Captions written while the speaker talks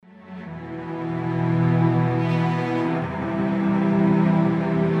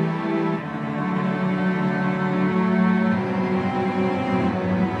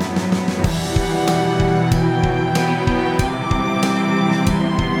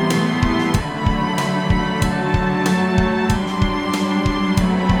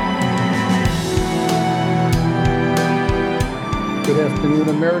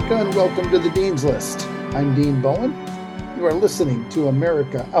afternoon, America, and welcome to the Dean's List. I'm Dean Bowen. You are listening to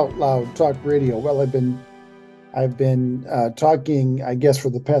America Out Loud Talk Radio. Well, I've been talking, I guess, for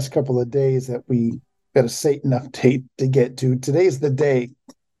the past couple of days that we got a Satan update to get to. Today's the day.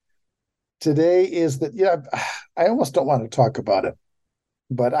 Today is I almost don't want to talk about it,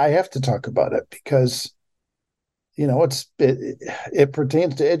 but I have to talk about it because, it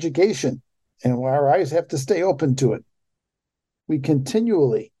pertains to education, and our eyes have to stay open to it. We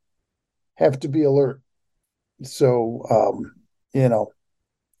continually have to be alert. So,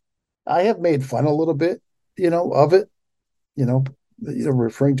 I have made fun a little bit, of it,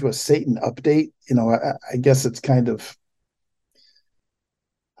 referring to a Satan update. I guess it's kind of,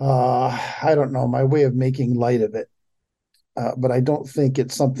 I don't know, my way of making light of it. But I don't think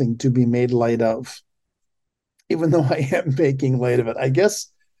it's something to be made light of, even though I am making light of it. I guess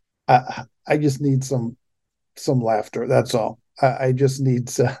I just need some laughter. That's all. I just need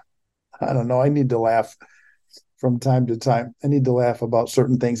to, I don't know. I need to laugh from time to time. I need to laugh about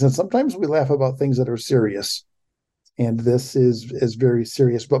certain things. And sometimes we laugh about things that are serious. And this is very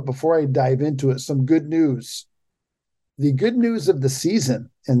serious. But before I dive into it, some good news. The good news of the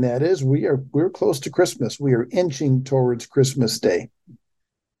season, and that is we're close to Christmas. We are inching towards Christmas Day,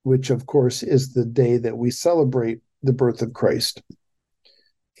 which of course is the day that we celebrate the birth of Christ.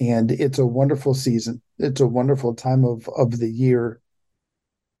 And it's a wonderful season. It's a wonderful time of the year.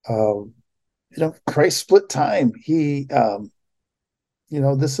 Christ split time. He,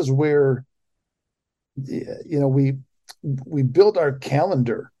 this is where, we build our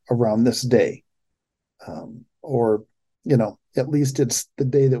calendar around this day, or at least it's the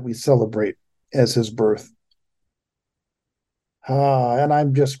day that we celebrate as his birth. And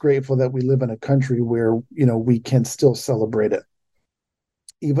I'm just grateful that we live in a country where, we can still celebrate it,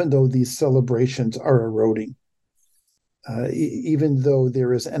 even though these celebrations are eroding, even though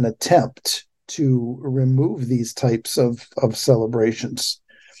there is an attempt to remove these types of celebrations.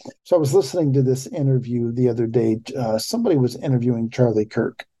 So I was listening to this interview the other day. Somebody was interviewing Charlie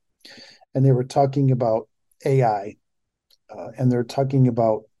Kirk, and they were talking about AI, and they're talking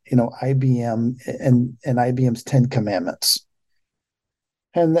about, IBM and IBM's 10 Commandments.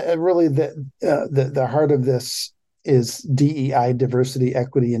 And really the heart of this is DEI, diversity,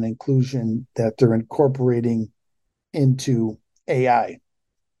 equity, and inclusion, that they're incorporating into AI.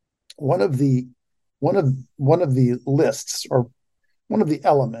 One of the lists, or one of the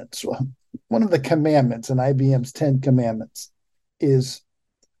elements, one of the commandments in IBM's 10 Commandments is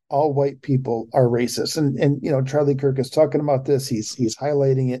all white people are racist. And Charlie Kirk is talking about this. He's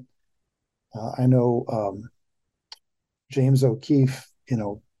highlighting it. I know James O'Keefe,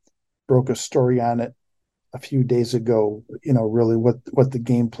 broke a story on it a few days ago. Really what the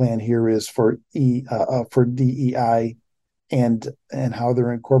game plan here is for DEI and how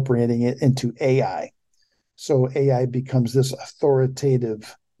they're incorporating it into AI. So AI becomes this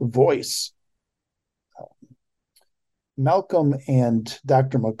authoritative voice. Malcolm and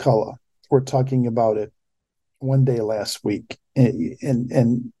Dr. McCullough were talking about it one day last week,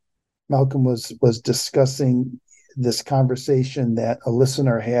 and Malcolm was discussing this conversation that a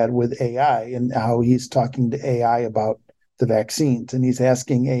listener had with AI, and how he's talking to AI about the vaccines, and he's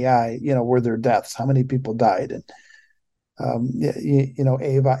asking AI, were there deaths? How many people died? And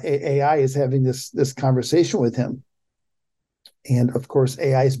AI is having this conversation with him, and of course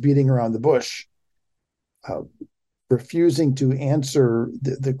AI is beating around the bush, refusing to answer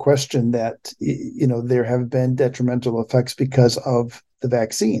the question that there have been detrimental effects because of the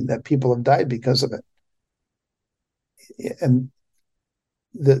vaccine, that people have died because of it. And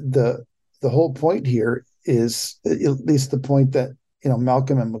the whole point here is, at least the point that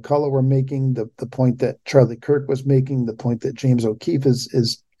Malcolm and McCullough were making, the point that Charlie Kirk was making, the point that James O'Keefe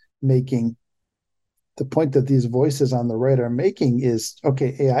is making, the point that these voices on the right are making is,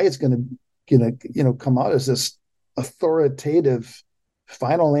 okay, AI is going to come out as this authoritative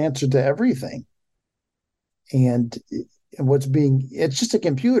final answer to everything, and it's just a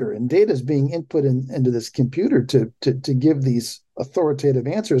computer, and data is being input into this computer to give these authoritative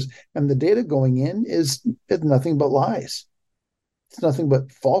answers, and the data going in is nothing but lies. It's nothing but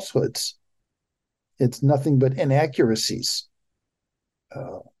falsehoods. It's nothing but inaccuracies,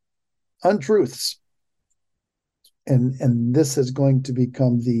 untruths. And this is going to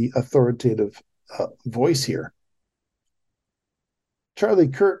become the authoritative voice here. Charlie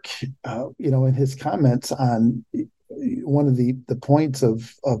Kirk, in his comments on one of the points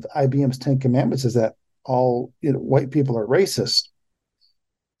of IBM's 10 Commandments is that all white people are racist.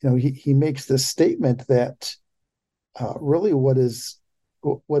 He makes this statement that really what is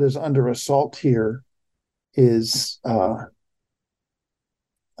under assault here is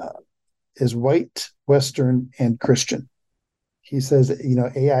is white, Western, and Christian. He says,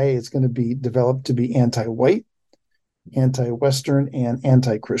 AI is going to be developed to be anti-white, anti-Western, and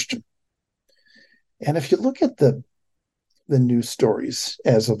anti-Christian. And if you look at the news stories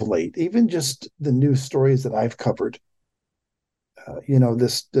as of late, even just the news stories that I've covered,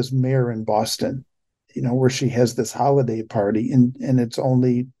 this mayor in Boston, where she has this holiday party, and it's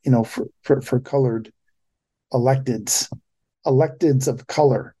only for colored electeds of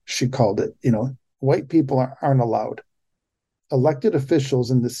color, she called it. White people aren't allowed. Elected officials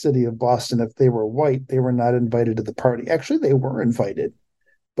in the city of Boston, if they were white, they were not invited to the party. Actually, they were invited,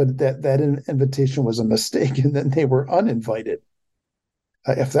 but that invitation was a mistake, and then they were uninvited.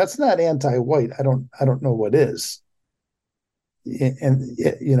 If that's not anti-white, I don't know what is. And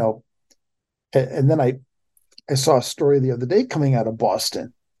and then I saw a story the other day coming out of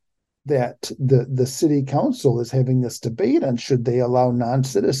Boston that the city council is having this debate on should they allow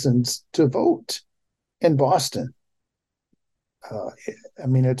non-citizens to vote in Boston.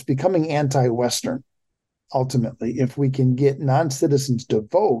 It's becoming anti-Western. Ultimately, if we can get non-citizens to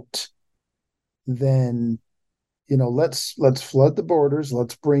vote, then let's flood the borders.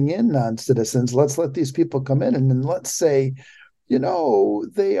 Let's bring in non-citizens. Let's let these people come in, and then let's say,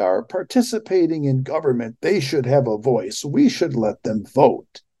 they are participating in government. They should have a voice. We should let them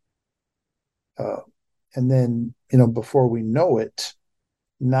vote. And then, before we know it,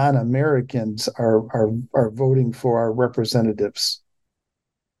 non-Americans are voting for our representatives.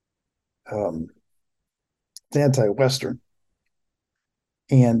 It's anti-Western.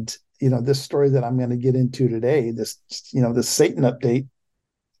 And, this story that I'm going to get into today, this Satan update,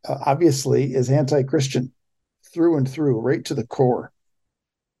 obviously is anti-Christian through and through, right to the core.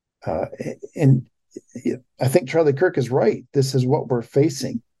 And I think Charlie Kirk is right. This is what we're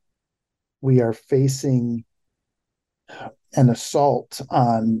facing. We are facing an assault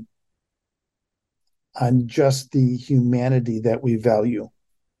on just the humanity that we value.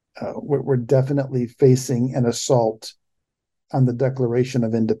 We're definitely facing an assault on the Declaration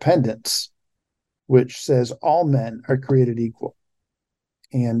of Independence, which says all men are created equal.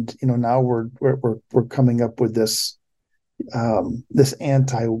 And now we're coming up with this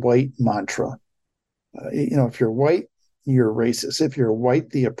anti-white mantra. If you're white, you're racist. If you're white,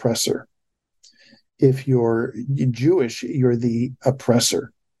 the oppressor. If you're Jewish, you're the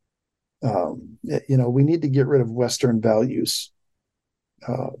oppressor. We need to get rid of Western values.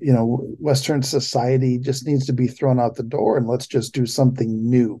 Western society just needs to be thrown out the door, and let's just do something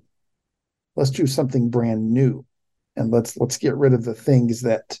new. Let's do something brand new, and let's get rid of the things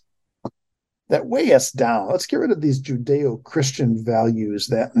that weigh us down. Let's get rid of these Judeo-Christian values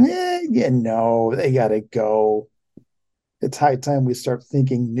that, they got to go. It's high time we start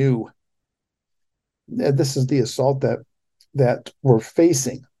thinking new. This is the assault that we're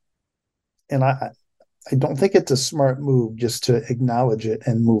facing. And I don't think it's a smart move just to acknowledge it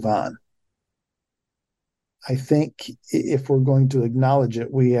and move on. I think if we're going to acknowledge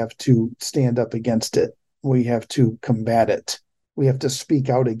it, we have to stand up against it. We have to combat it. We have to speak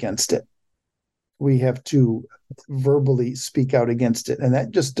out against it. We have to verbally speak out against it. And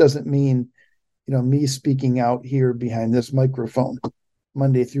that just doesn't mean, me speaking out here behind this microphone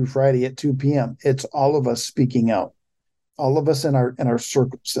Monday through Friday at 2 p.m. It's all of us speaking out. All of us in our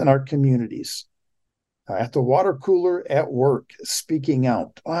circles, in our communities. At the water cooler, at work, speaking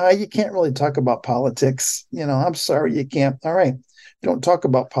out. You can't really talk about politics. I'm sorry, you can't. All right. Don't talk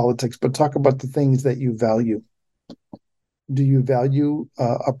about politics, but talk about the things that you value. Do you value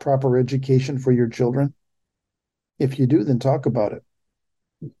a proper education for your children? If you do, then talk about it.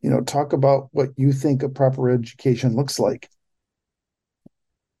 Talk about what you think a proper education looks like.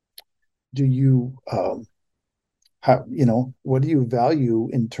 Do you, what do you value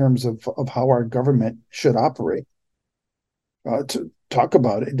in terms of how our government should operate? To talk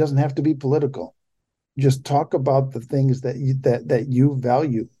about it. It doesn't have to be political. Just talk about the things that you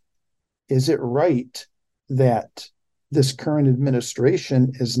value. Is it right that this current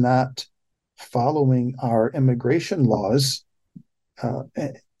administration is not following our immigration laws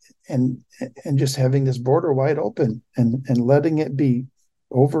and just having this border wide open and letting it be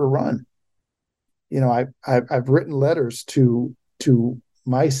overrun? I've written letters to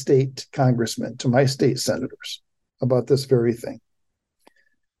my state congressmen, to my state senators about this very thing.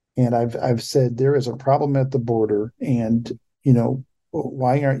 And I've said there is a problem at the border, and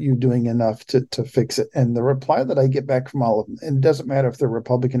why aren't you doing enough to fix it? And the reply that I get back from all of them, and it doesn't matter if they're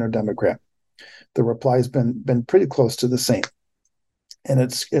Republican or Democrat, the reply has been pretty close to the same. And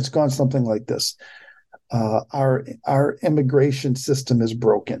it's gone something like this. Our immigration system is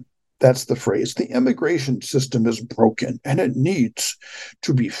broken. That's the phrase. The immigration system is broken and it needs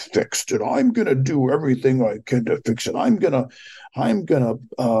to be fixed. And I'm going to do everything I can to fix it. I'm going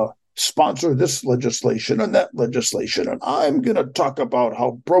to sponsor this legislation and that legislation. And I'm going to talk about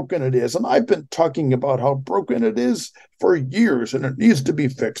how broken it is. And I've been talking about how broken it is for years and it needs to be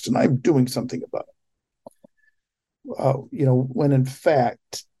fixed. And I'm doing something about it. When in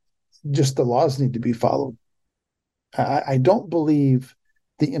fact, just the laws need to be followed. I don't believe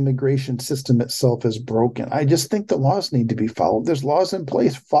the immigration system itself is broken. I just think the laws need to be followed. There's laws in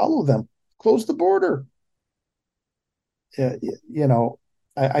place. Follow them. Close the border.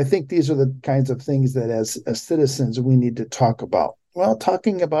 I think these are the kinds of things that as citizens we need to talk about. Well,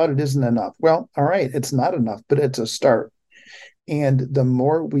 talking about it isn't enough. Well, all right, it's not enough, but it's a start. And the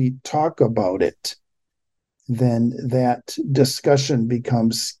more we talk about it, then that discussion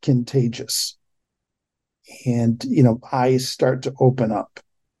becomes contagious. And, eyes start to open up.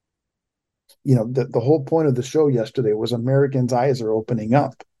 The whole point of the show yesterday was Americans' eyes are opening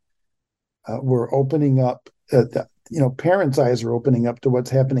up. We're opening up, parents' eyes are opening up to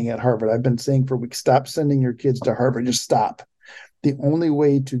what's happening at Harvard. I've been saying for weeks, stop sending your kids to Harvard. Just stop. The only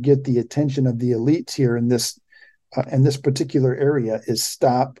way to get the attention of the elites here in this particular area is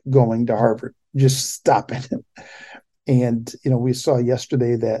stop going to Harvard. Just stop it. And, we saw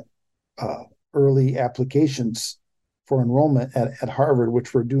yesterday that early applications for enrollment at Harvard,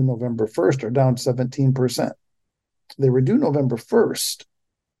 which were due November 1st, are down 17%. They were due November 1st,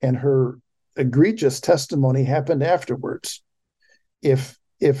 and her egregious testimony happened afterwards. If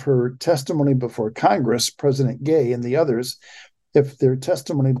her testimony before Congress, President Gay and the others, if their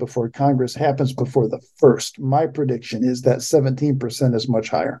testimony before Congress happens before the 1st, my prediction is that 17% is much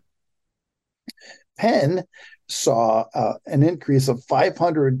higher. Penn saw an increase of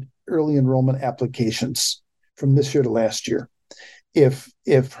 500 early enrollment applications from this year to last year.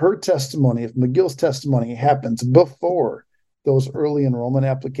 If her testimony, if McGill's testimony happens before those early enrollment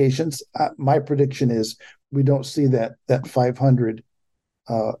applications, my prediction is we don't see that 500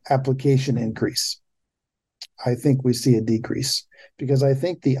 application increase. I think we see a decrease because I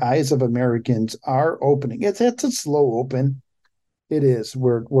think the eyes of Americans are opening. It's a slow open. It is.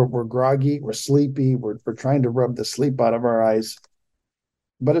 We're groggy. We're sleepy. We're trying to rub the sleep out of our eyes,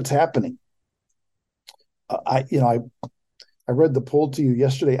 but it's happening. I read the poll to you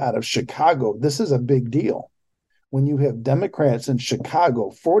yesterday out of Chicago. This is a big deal. When you have Democrats in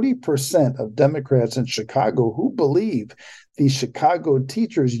Chicago, 40% of Democrats in Chicago who believe the Chicago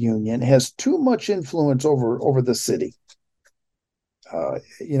Teachers Union has too much influence over the city.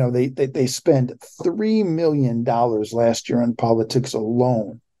 They spend $3 million last year on politics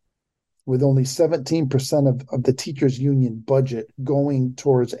alone, with only 17% of the teachers union budget going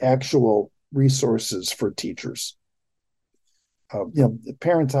towards actual resources for teachers. The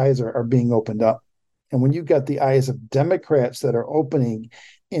parents' eyes are being opened up. And when you've got the eyes of Democrats that are opening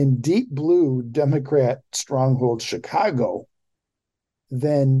in deep blue Democrat stronghold Chicago,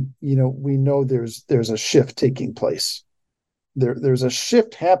 then, we know there's a shift taking place. There's a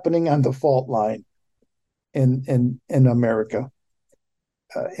shift happening on the fault line in America.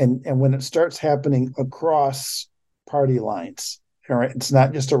 And when it starts happening across party lines, all right, it's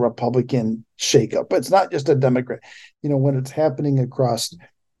not just a Republican shakeup, but it's not just a Democrat. When it's happening across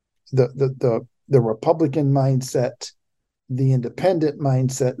the Republican mindset, the independent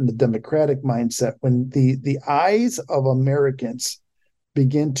mindset, and the Democratic mindset, when the eyes of Americans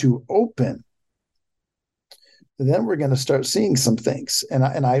begin to open, then we're going to start seeing some things. And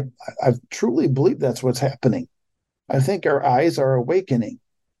I truly believe that's what's happening. I think our eyes are awakening.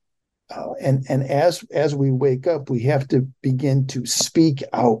 And as we wake up, we have to begin to speak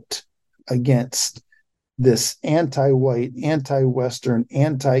out against this anti-white, anti-Western,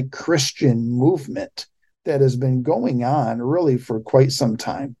 anti-Christian movement that has been going on really for quite some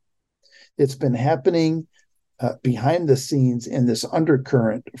time. It's been happening behind the scenes in this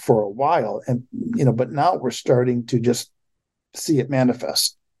undercurrent for a while, and but now we're starting to just see it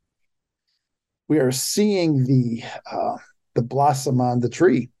manifest. We are seeing the blossom on the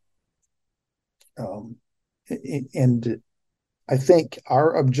tree, and I think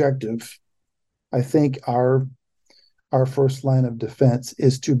our objective, I think our first line of defense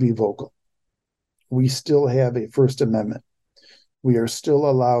is to be vocal. We still have a First Amendment. We are still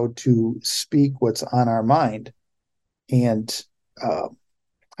allowed to speak what's on our mind. And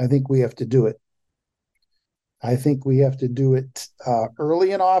I think we have to do it. I think we have to do it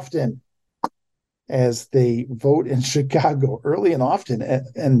early and often, as they vote in Chicago, early and often.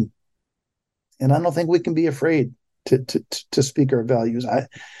 And I don't think we can be afraid to speak our values.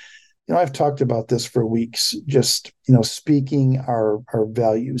 I've talked about this for weeks, just, speaking our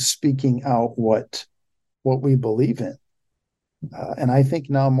values, speaking out what we believe in. And I think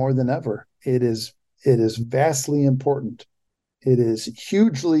now more than ever, it is vastly important. It is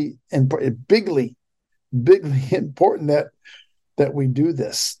hugely and bigly important that we do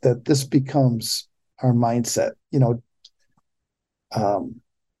this, that this becomes our mindset. Um,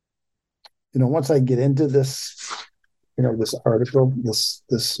 once I get into this, this article, this,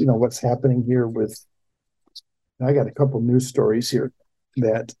 what's happening here with, I got a couple news stories here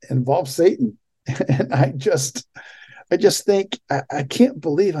that involve Satan. And I just think I can't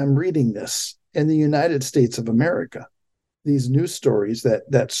believe I'm reading this in the United States of America. These news stories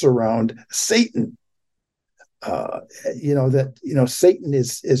that surround Satan. Satan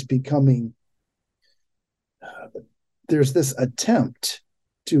is becoming. There's this attempt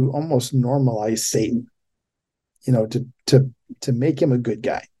to almost normalize Satan. To make him a good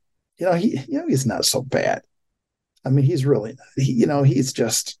guy. He's not so bad. I mean, he's really. He's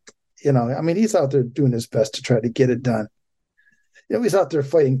just. He's out there doing his best to try to get it done. He's out there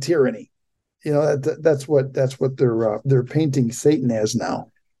fighting tyranny. That's what they're painting Satan as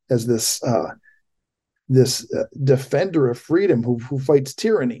now, as this defender of freedom who fights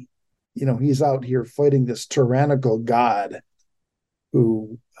tyranny. He's out here fighting this tyrannical God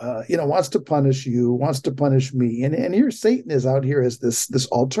who wants to punish you, wants to punish me, and here Satan is out here as this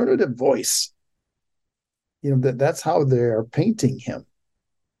alternative voice. That's how they are painting him.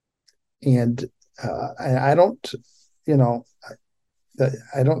 And I don't,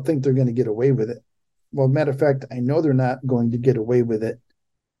 I don't think they're going to get away with it. Well, matter of fact, I know they're not going to get away with it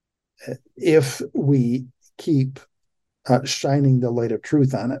if we keep shining the light of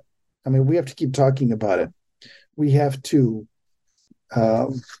truth on it. I mean, we have to keep talking about it. We have to,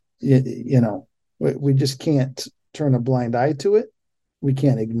 we just can't turn a blind eye to it. We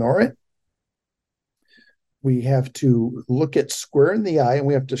can't ignore it. We have to look it square in the eye, and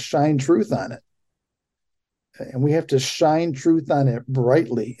we have to shine truth on it. And we have to shine truth on it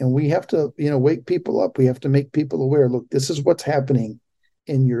brightly. And we have to, wake people up. We have to make people aware. Look, this is what's happening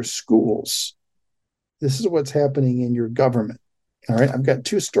in your schools. This is what's happening in your government. All right. I've got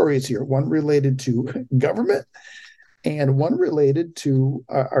two stories here, one related to government and one related to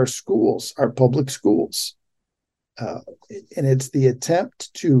our schools, our public schools. And it's the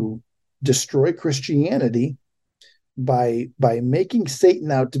attempt to destroy Christianity by making Satan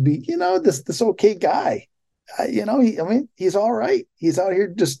out to be, this okay guy. He's all right. He's out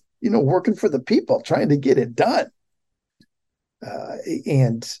here just, working for the people, trying to get it done.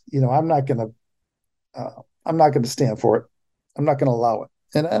 I'm not going to stand for it. I'm not going to allow it.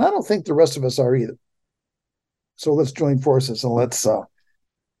 And I don't think the rest of us are either. So let's join forces and let's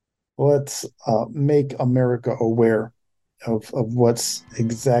make America aware of what's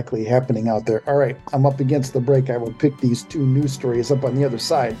exactly happening out there. All right, I'm up against the break. I will pick these two news stories up on the other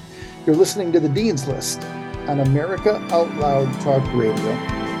side. You're listening to the Dean's List on America Out Loud Talk Radio.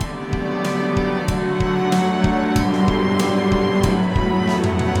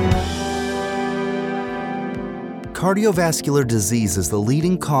 Cardiovascular disease is the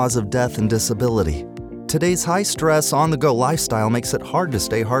leading cause of death and disability. Today's high-stress, on-the-go lifestyle makes it hard to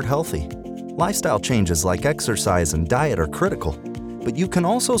stay heart healthy. Lifestyle changes like exercise and diet are critical, but you can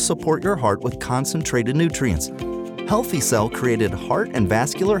also support your heart with concentrated nutrients. Healthy Cell created Heart and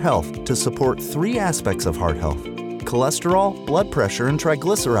Vascular Health to support three aspects of heart health: cholesterol, blood pressure, and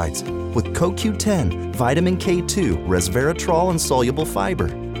triglycerides, with CoQ10, vitamin K2, resveratrol, and soluble fiber.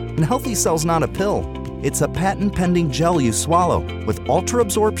 And Healthy Cell's not a pill. It's a patent-pending gel you swallow with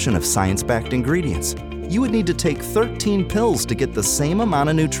ultra-absorption of science-backed ingredients. You would need to take 13 pills to get the same amount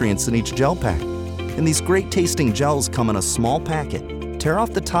of nutrients in each gel pack. And these great-tasting gels come in a small packet. Tear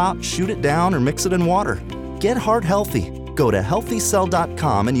off the top, shoot it down, or mix it in water. Get heart healthy. Go to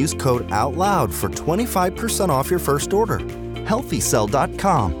healthycell.com and use code OUTLOUD for 25% off your first order.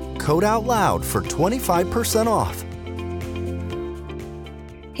 Healthycell.com, code OUTLOUD for 25% off.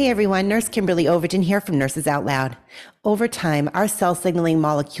 Hey everyone, Nurse Kimberly Overton here from Nurses Out Loud. Over time, our cell signaling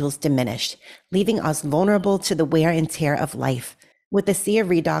molecules diminish, leaving us vulnerable to the wear and tear of life. With the ASEA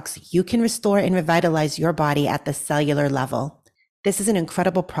Redox, you can restore and revitalize your body at the cellular level. This is an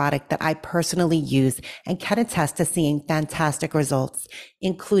incredible product that I personally use and can attest to seeing fantastic results,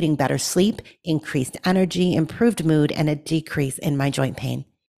 including better sleep, increased energy, improved mood, and a decrease in my joint pain.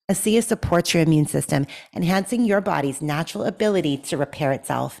 ASEA supports your immune system, enhancing your body's natural ability to repair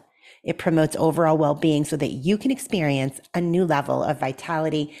itself. It promotes overall well-being so that you can experience a new level of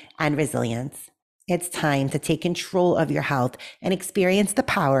vitality and resilience. It's time to take control of your health and experience the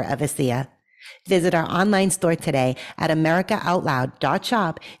power of ASEA. Visit our online store today at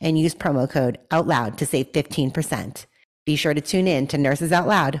americaoutloud.shop and use promo code OUTLOUD to save 15%. Be sure to tune in to Nurses Out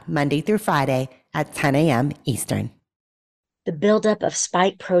Loud Monday through Friday at 10 a.m. Eastern. The buildup of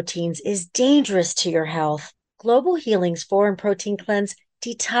spike proteins is dangerous to your health. Global Healing's Foreign Protein Cleanse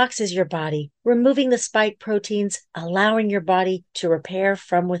detoxes your body, removing the spike proteins, allowing your body to repair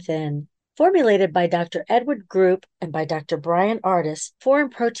from within. Formulated by Dr. Edward Group and by Dr. Brian Ardis, Foreign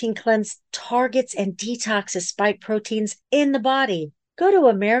Protein Cleanse targets and detoxes spike proteins in the body. Go to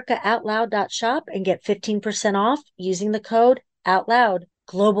americaoutloud.shop and get 15% off using the code OUTLOUD.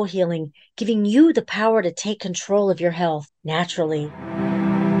 Global Healing, giving you the power to take control of your health naturally.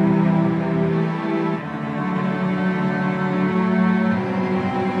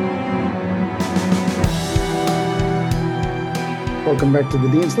 Welcome back to the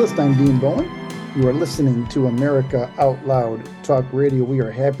Dean's List. I'm Dean Bowen. You are listening to America Out Loud Talk Radio. We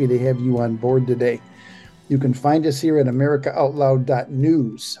are happy to have you on board today. You can find us here at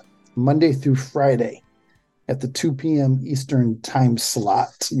americaoutloud.news Monday through Friday at the 2 p.m. Eastern time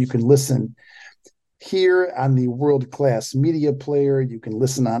slot. You can listen here on the world-class media player. You can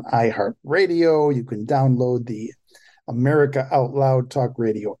listen on iHeartRadio. You can download the America Out Loud Talk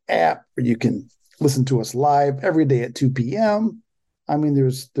Radio app, or you can listen to us live every day at 2 p.m. I mean,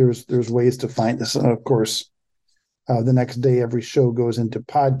 there's ways to find us. And of course, the next day, every show goes into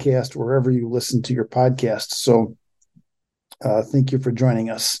podcast wherever you listen to your podcasts. So thank you for joining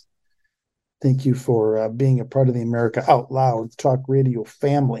us. Thank you for being a part of the America Out Loud Talk Radio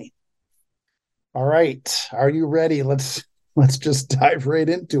family. All right. Are you ready? Let's just dive right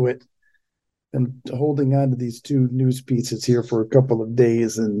into it. And holding on to these two news pieces here for a couple of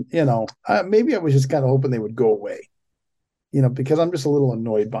days. And, maybe I was just kind of hoping they would go away, because I'm just a little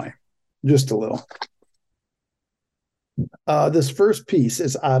annoyed by them. Just a little. This first piece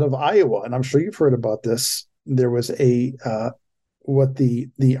is out of Iowa, and I'm sure you've heard about this. There was what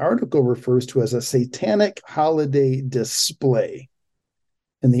the article refers to as a satanic holiday display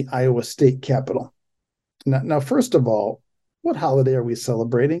in the Iowa state capitol. Now, first of all, what holiday are we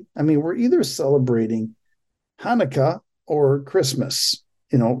celebrating? I mean, we're either celebrating Hanukkah or Christmas,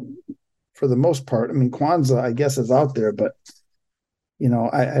 for the most part. I mean, Kwanzaa, I guess, is out there, but,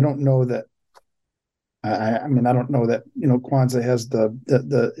 I don't know that. I don't know that, Kwanzaa has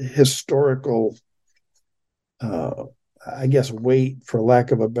the historical, weight, for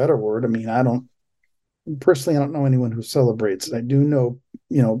lack of a better word. I mean, I don't know anyone who celebrates it. I do know,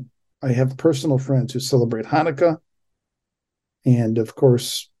 I have personal friends who celebrate Hanukkah. And of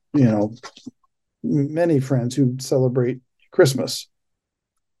course, many friends who celebrate Christmas.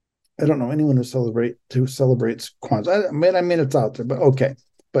 I don't know anyone who celebrates Kwanzaa. I mean, it's out there, but okay.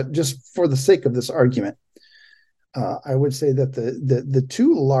 But just for the sake of this argument, I would say that the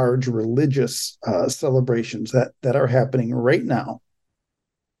two large religious celebrations that are happening right now,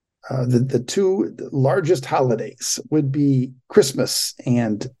 the two largest holidays would be Christmas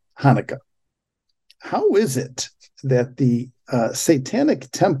and Hanukkah. How is it that the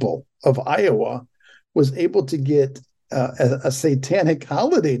Satanic Temple of Iowa was able to get a satanic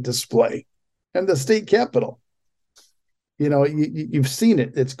holiday display in the state capitol? You've seen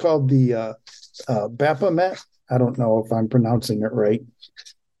it. It's called the Baphomet. I don't know if I'm pronouncing it right.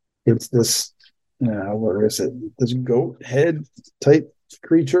 It's this, where is it? This goat head type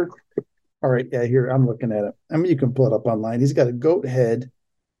creature. All right, yeah, here, I'm looking at it. I mean, you can pull it up online. He's got a goat head,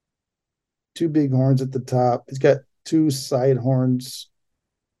 two big horns at the top. He's got two side horns.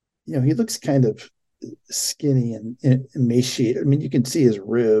 He looks kind of skinny and emaciated. I mean, you can see his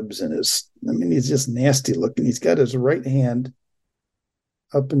ribs and he's just nasty looking. He's got his right hand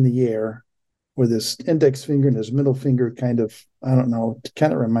up in the air with his index finger and his middle finger kind of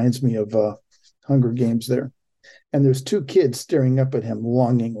reminds me of Hunger Games there. And there's two kids staring up at him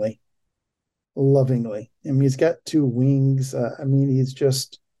longingly, lovingly. I mean, he's got two wings. He's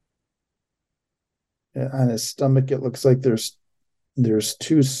just on his stomach. It looks like there's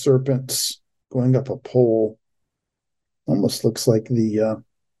two serpents going up a pole. Almost looks like the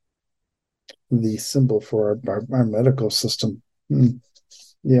symbol for our medical system.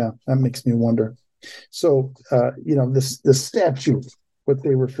 Yeah, that makes me wonder. So, this statue, what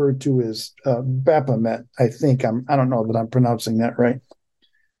they refer to as Baphomet, I don't know that I'm pronouncing that right.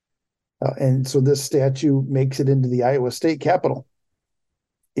 And so this statue makes it into the Iowa State Capitol.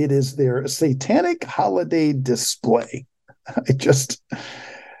 It is their satanic holiday display. Is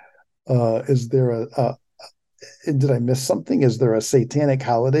there did I miss something? Is there a satanic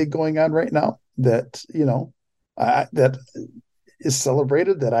holiday going on right now that, that is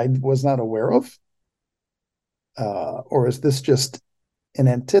celebrated that I was not aware of? Or is this just an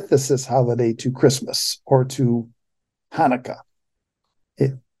antithesis holiday to Christmas or to Hanukkah.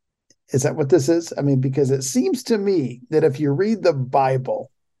 Is that what this is? I mean, because it seems to me that if you read the Bible,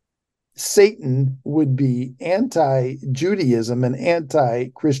 Satan would be anti-Judaism and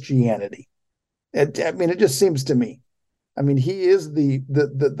anti-Christianity. I mean, it just seems to me. I mean, he is the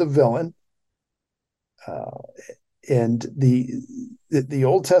villain, and the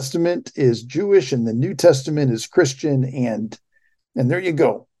Old Testament is Jewish and the New Testament is Christian, and there you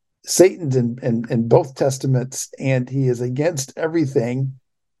go. Satan's in both testaments, and he is against everything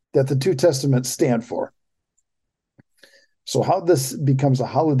that the two testaments stand for. So how this becomes a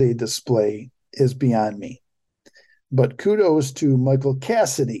holiday display is beyond me. But kudos to Michael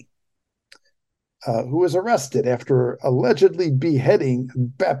Cassidy, who was arrested after allegedly beheading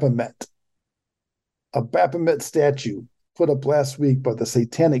Baphomet, a Baphomet statue put up last week by the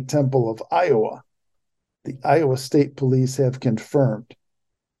Satanic Temple of Iowa. The Iowa State Police have confirmed.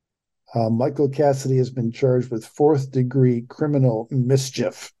 Michael Cassidy has been charged with fourth-degree criminal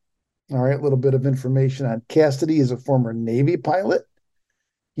mischief. All right, a little bit of information on Cassidy. He's a former Navy pilot.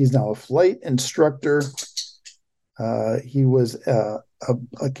 He's now a flight instructor. He was a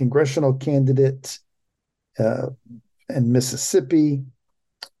congressional candidate in Mississippi,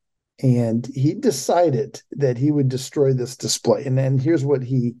 and he decided that he would destroy this display. And then here's what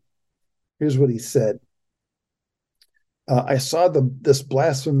he said. I saw this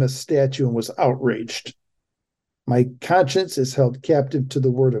blasphemous statue and was outraged. My conscience is held captive to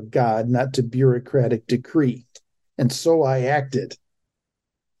the word of God, not to bureaucratic decree. And so I acted.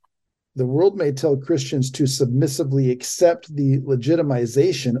 The world may tell Christians to submissively accept the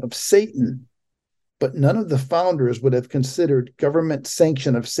legitimization of Satan, but none of the founders would have considered government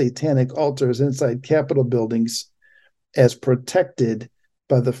sanction of satanic altars inside Capitol buildings as protected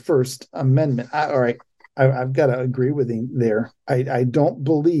by the First Amendment. All right, I've got to agree with him there. I don't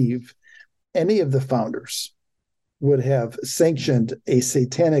believe any of the founders would have sanctioned a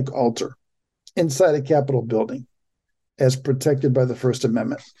satanic altar inside a Capitol building as protected by the First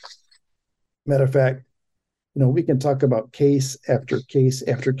Amendment. Matter of fact, we can talk about case after case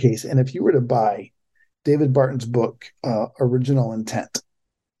after case. And if you were to buy David Barton's book, Original Intent,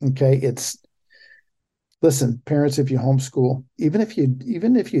 okay, listen, parents, if you homeschool, even if you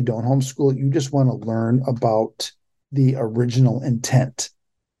don't homeschool, you just want to learn about the original intent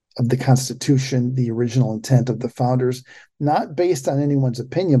of the Constitution, the original intent of the founders, not based on anyone's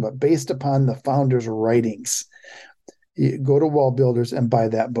opinion, but based upon the founders' writings. You go to Wall Builders and buy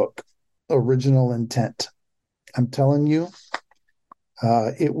that book, Original Intent. I'm telling you,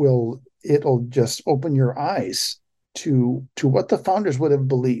 it'll just open your eyes to what the founders would have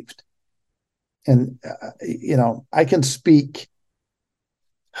believed. And I can speak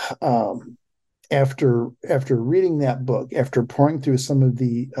after reading that book, after pouring through some of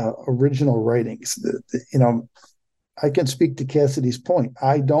the original writings, I can speak to Cassidy's point.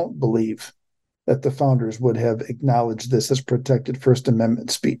 I don't believe that the founders would have acknowledged this as protected First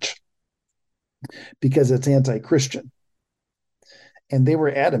Amendment speech because it's anti-Christian. And they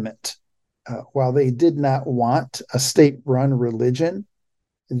were adamant. While they did not want a state-run religion,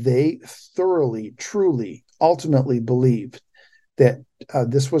 they thoroughly, truly, ultimately believed that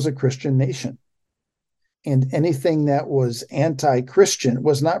this was a Christian nation. And anything that was anti-Christian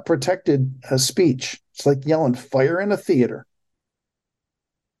was not protected speech. It's like yelling fire in a theater.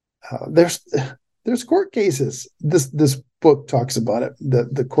 There's court cases. This book talks about it.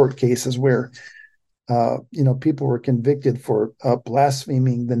 The court cases where people were convicted for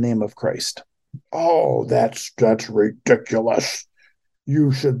blaspheming the name of Christ. Oh, that's ridiculous.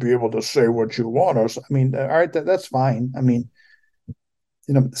 You should be able to say what you want us. I mean, all right, that's fine. I mean,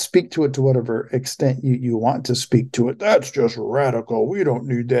 speak to it to whatever extent you want to speak to it. That's just radical. We don't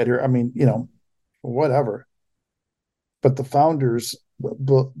need that here. I mean, whatever. But the founders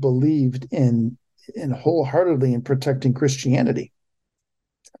believed in wholeheartedly in protecting Christianity.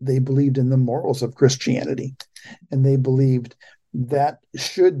 They believed in the morals of Christianity, and they believed that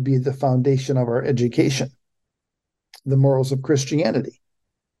should be the foundation of our education, the morals of Christianity.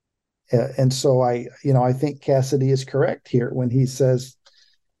 And so I think Cassidy is correct here when he says,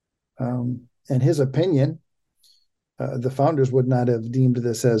 in his opinion, the founders would not have deemed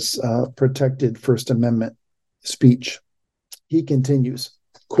this as protected First Amendment speech. He continues,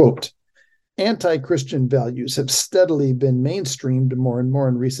 quote, anti-Christian values have steadily been mainstreamed more and more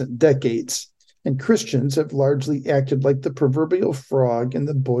in recent decades, and Christians have largely acted like the proverbial frog in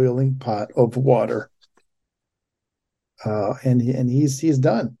the boiling pot of water. And he's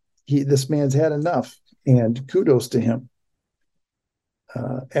done. This man's had enough, and kudos to him.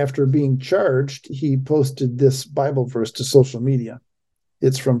 After being charged, he posted this Bible verse to social media.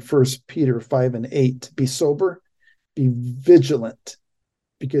 It's from 1 Peter 5:8. Be sober, be vigilant,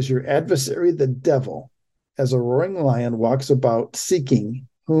 because your adversary, the devil, as a roaring lion, walks about seeking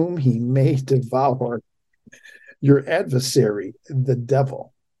whom he may devour. Your adversary, the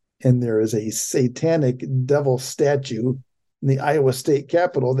devil. And there is a satanic devil statue in the Iowa State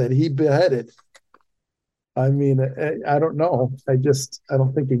Capitol that he beheaded. I mean, I don't know. I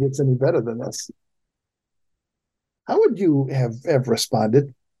don't think it gets any better than this. How would you have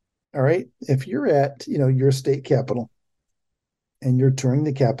responded? All right. If you're at, your state capitol and you're touring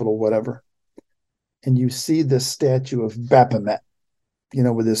the capitol, whatever, and you see this statue of Baphomet,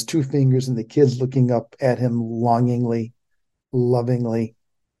 with his two fingers and the kids looking up at him longingly, lovingly,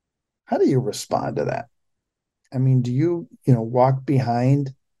 how do you respond to that? I mean, do you, walk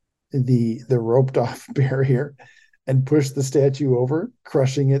behind the roped off barrier and push the statue over,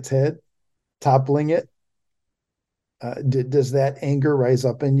 crushing its head, toppling it? Does that anger rise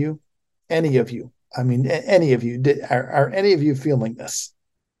up in you? Any of you? I mean, any of you? Are any of you feeling this?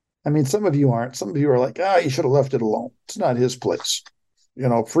 I mean, some of you aren't. Some of you are like, you should have left it alone. It's not his place.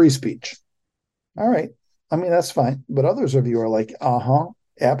 Free speech. All right. I mean, that's fine. But others of you are like,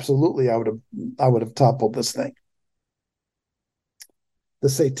 absolutely. I would have toppled this thing. The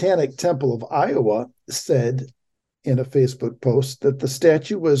Satanic Temple of Iowa said in a Facebook post that the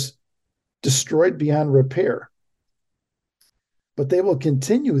statue was destroyed beyond repair, but they will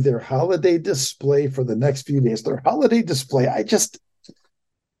continue their holiday display for the next few days. Their holiday display, I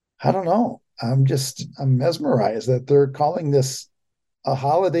don't know. I'm mesmerized that they're calling this a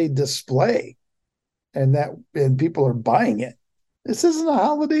holiday display and people are buying it. This isn't a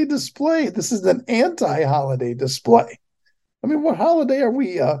holiday display. This is an anti-holiday display. I mean, what holiday are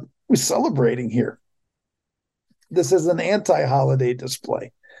we celebrating here? This is an anti-holiday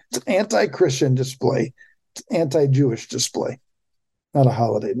display. It's an anti-Christian display. It's an anti-Jewish display, not a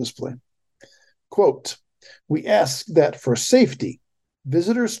holiday display. Quote, we ask that for safety,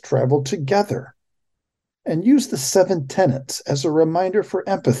 visitors travel together and use the 7 tenets as a reminder for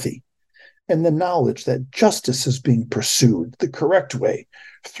empathy and the knowledge that justice is being pursued the correct way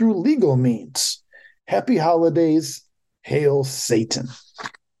through legal means. Happy holidays. Hail Satan.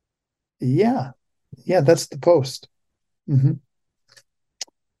 Yeah, that's the post. Mm-hmm.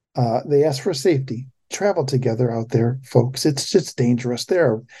 They ask for safety. Travel together out there, folks. It's just dangerous.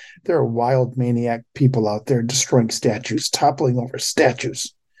 There are wild maniac people out there destroying statues, toppling over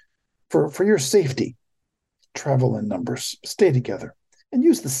statues. For your safety, travel in numbers, stay together, and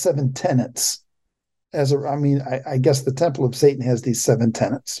use the 7 tenets I guess the Temple of Satan has these 7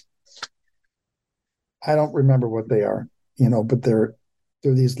 tenets. I don't remember what they are, but they're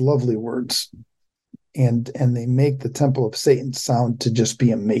these lovely words, and they make the Temple of Satan sound to just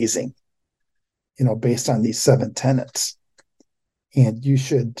be amazing, based on these 7 tenets. And you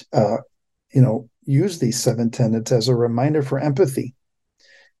should, use these 7 tenets as a reminder for empathy,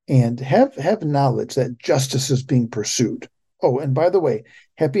 and have knowledge that justice is being pursued. Oh, and by the way,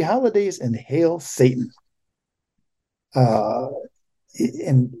 happy holidays and hail Satan. I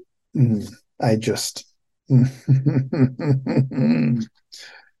just.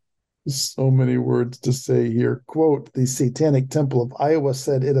 So many words to say here. Quote, the Satanic Temple of Iowa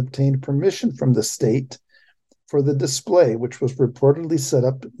said it obtained permission from the state for the display, which was reportedly set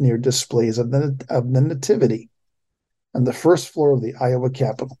up near displays of the Nativity on the first floor of the Iowa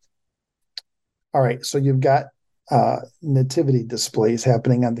Capitol. All right, so you've got Nativity displays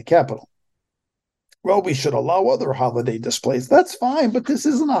happening on the Capitol. Well, we should allow other holiday displays. That's fine, but this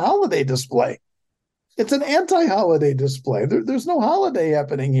isn't a holiday display. It's an anti-holiday display. There's no holiday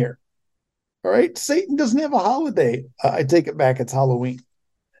happening here. All right. Satan doesn't have a holiday. I take it back. It's Halloween.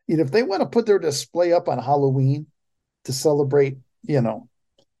 If they want to put their display up on Halloween to celebrate,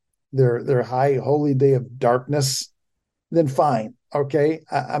 their high holy day of darkness, then fine. Okay.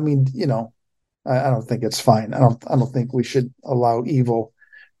 I don't think it's fine. I don't think we should allow evil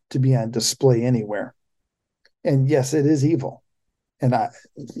to be on display anywhere. And yes, it is evil. And I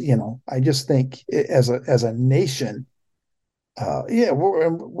just think as a nation,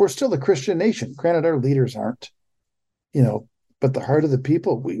 we're still a Christian nation. Granted, our leaders aren't, but the heart of the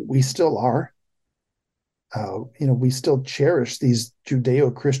people, we still are. We still cherish these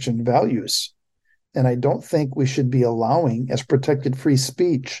Judeo-Christian values. And I don't think we should be allowing, as protected free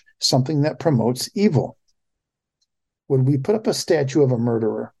speech, something that promotes evil. Would we put up a statue of a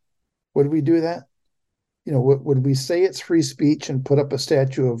murderer? Would we do that? Would we say it's free speech and put up a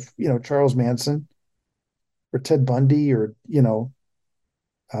statue of, Charles Manson or Ted Bundy or,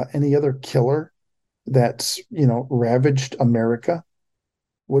 any other killer that's, ravaged America?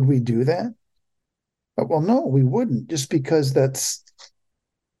 Would we do that? Well, no, we wouldn't, just because that's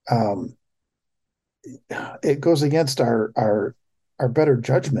um, it goes against our better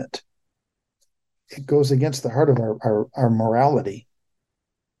judgment. It goes against the heart of our morality.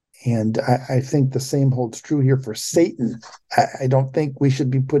 And I think the same holds true here for Satan. I don't think we should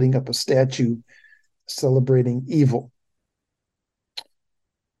be putting up a statue celebrating evil.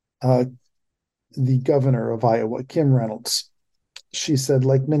 The governor of Iowa, Kim Reynolds, she said,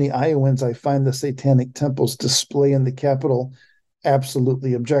 like many Iowans, I find the Satanic temple's display in the Capitol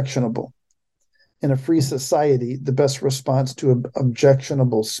absolutely objectionable. In a free society, the best response to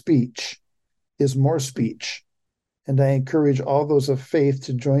objectionable speech is more speech. And I encourage all those of faith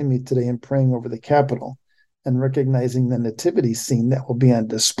to join me today in praying over the Capitol and recognizing the nativity scene that will be on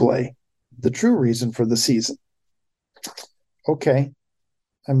display, the true reason for the season. Okay.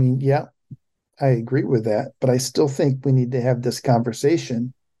 I mean, yeah, I agree with that, but I still think we need to have this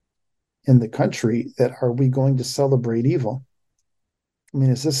conversation in the country that are we going to celebrate evil? I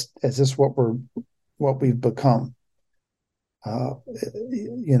mean, is this what we've become? Where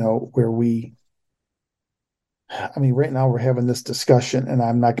right now we're having this discussion, and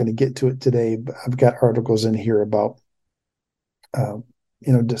I'm not going to get to it today, but I've got articles in here about,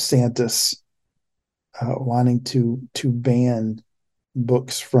 DeSantis wanting to ban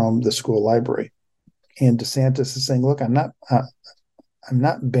books from the school library, and DeSantis is saying, "Look, I'm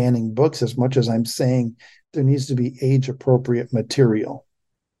not banning books as much as I'm saying there needs to be age-appropriate material.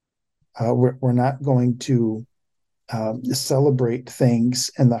 We're not going to celebrate things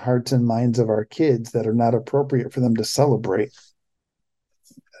in the hearts and minds of our kids that are not appropriate for them to celebrate.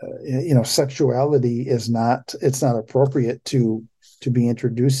 Sexuality it's not appropriate to be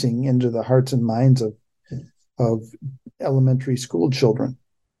introducing into the hearts and minds of elementary school children.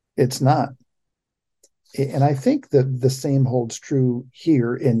 It's not. And I think that the same holds true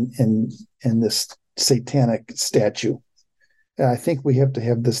here in this satanic statue. And I think we have to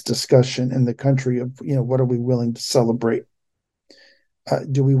have this discussion in the country of, what are we willing to celebrate?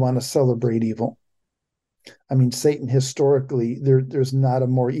 Do we want to celebrate evil? I mean, Satan historically, there's not a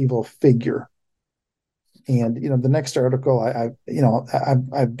more evil figure. And the next article I've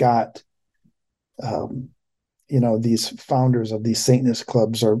got, these founders of these Satanist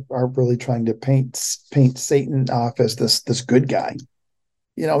clubs are really trying to paint Satan off as this good guy.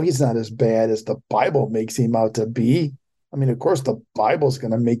 He's not as bad as the Bible makes him out to be. I mean, of course, the Bible's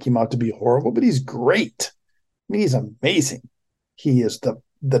going to make him out to be horrible, but he's great. I mean, he's amazing. He is the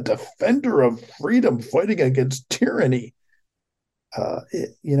defender of freedom, fighting against tyranny.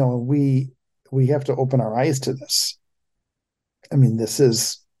 We have to open our eyes to this. I mean, this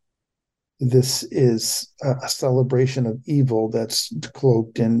is a celebration of evil that's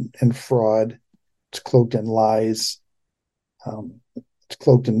cloaked in fraud. It's cloaked in lies. It's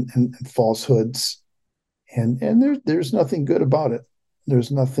cloaked in falsehoods. And there's nothing good about it. There's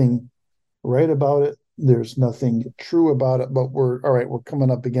nothing right about it. There's nothing true about it. But we're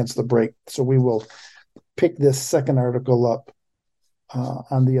coming up against the break, so we will pick this second article up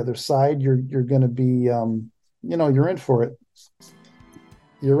on the other side. You're going to be, you're in for it.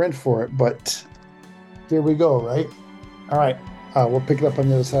 You're in for it. But here we go. Right. All right. We'll pick it up on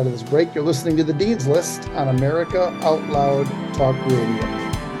the other side of this break. You're listening to the Dean's List on America Out Loud Talk Radio.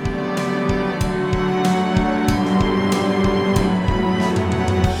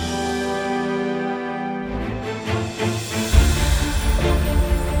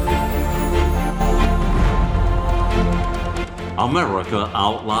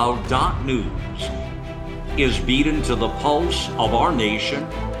 AmericaOutloud.news is beaten to the pulse of our nation.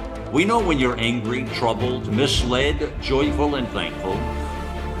 We know when you're angry, troubled, misled, joyful, and thankful.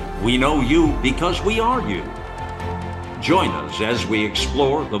 We know you because we are you. Join us as we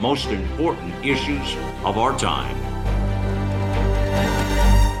explore the most important issues of our time.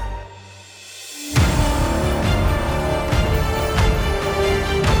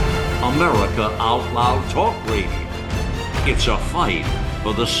 America Out Loud Talk Radio. It's a fight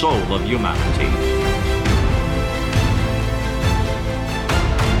for the soul of humanity.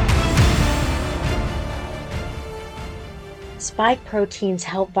 Spike proteins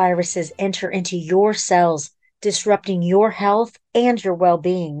help viruses enter into your cells, disrupting your health and your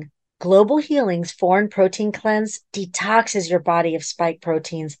well-being. Global Healing's Foreign Protein Cleanse detoxes your body of spike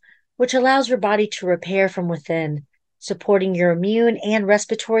proteins, which allows your body to repair from within, supporting your immune and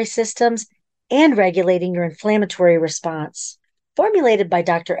respiratory systems and regulating your inflammatory response. Formulated by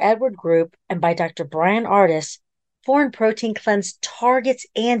Dr. Edward Group and by Dr. Brian Ardis, Foreign Protein Cleanse targets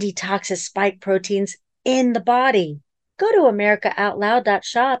and detoxes spike proteins in the body. Go to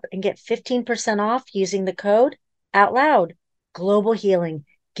AmericaOutloud.shop and get 15% off using the code OUTLOUD. Global Healing,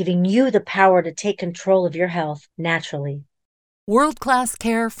 giving you the power to take control of your health naturally. World-class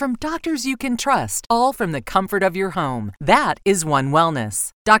care from doctors you can trust, all from the comfort of your home. That is One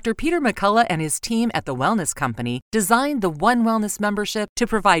Wellness. Dr. Peter McCullough and his team at The Wellness Company designed the One Wellness membership to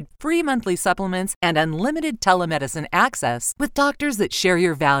provide free monthly supplements and unlimited telemedicine access with doctors that share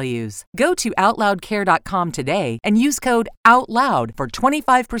your values. Go to OutLoudCare.com today and use code OUTLOUD for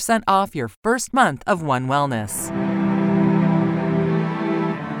 25% off your first month of One Wellness.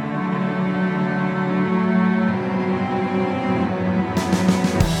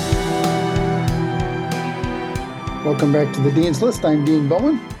 Welcome back to the Dean's List. I'm Dean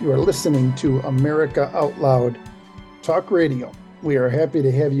Bowen. You are listening to America Out Loud Talk Radio. We are happy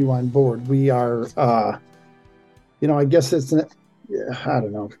to have you on board. We are, I guess it's an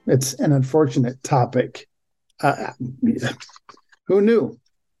unfortunate topic. Who knew?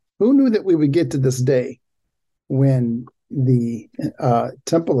 Who knew that we would get to this day when the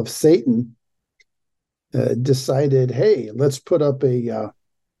Temple of Satan decided, hey, let's put up a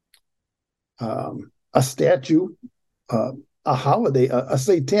statue, a holiday, a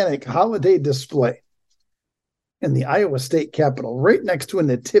satanic holiday display in the Iowa State Capitol, right next to a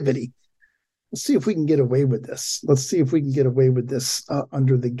nativity. Let's see if we can get away with this. Let's see if we can get away with this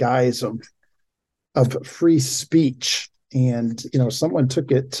under the guise of free speech. And, someone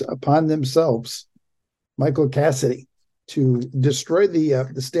took it upon themselves, Michael Cassidy, to destroy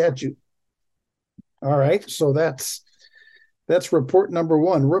the statue. All right, so that's report number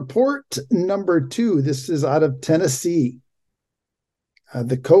one. Report number two, this is out of Tennessee.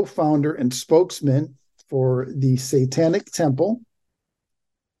 The co-founder and spokesman for the Satanic Temple.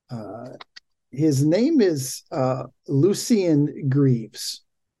 His name is Lucien Greaves.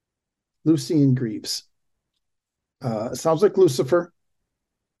 Lucien Greaves. Sounds like Lucifer.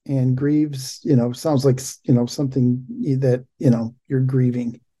 And Greaves, sounds like, something that, you're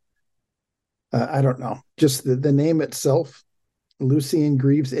grieving. I don't know. Just the name itself. Lucien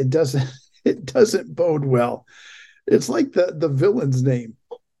Greaves, it doesn't bode well. It's like the villain's name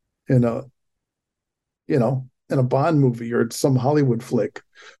in a Bond movie or some Hollywood flick.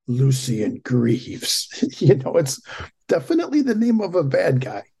 Lucien Greaves. It's definitely the name of a bad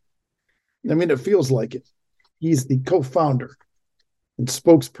guy. I mean, it feels like it. He's the co-founder and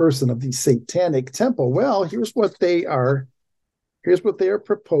spokesperson of the Satanic Temple. Well, here's what they are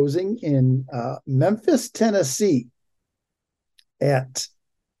proposing in Memphis, Tennessee, at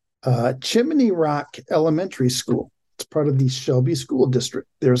Chimney Rock Elementary School. It's part of the Shelby School District.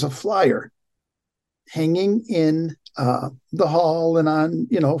 There's a flyer hanging in the hall and on,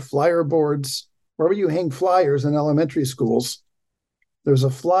 flyer boards, wherever you hang flyers in elementary schools. There's a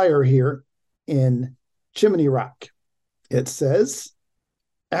flyer here in Chimney Rock. It says,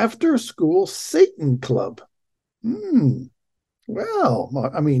 After School Satan Club. Well,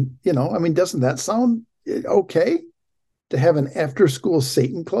 doesn't that sound okay? To have an after-school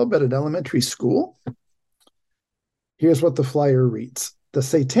Satan club at an elementary school? Here's what the flyer reads. The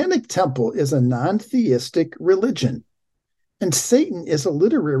Satanic Temple is a non-theistic religion, and Satan is a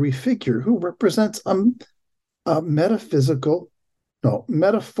literary figure who represents a metaphorical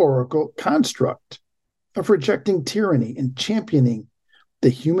construct of rejecting tyranny and championing the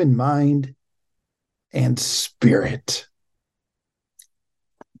human mind and spirit.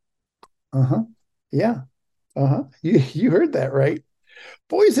 Yeah. You heard that right.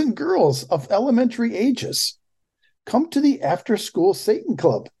 Boys and girls of elementary ages, come to the after-school Satan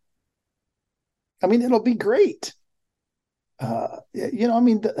Club. I mean, it'll be great. The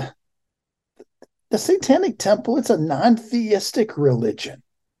Satanic Temple, it's a non-theistic religion.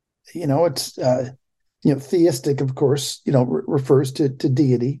 It's, theistic, of course, refers to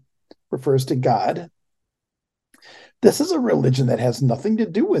deity, refers to God. This is a religion that has nothing to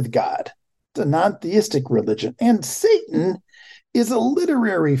do with God. It's a non-theistic religion. And Satan is a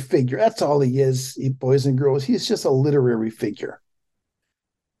literary figure. That's all he is, boys and girls. He's just a literary figure.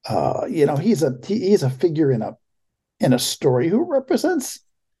 He's a figure in a story who represents,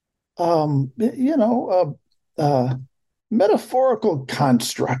 metaphorical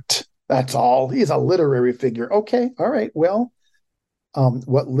construct. That's all. He's a literary figure. Okay, all right. Well,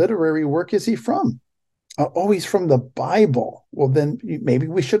 what literary work is he from? He's from the Bible. Well, then maybe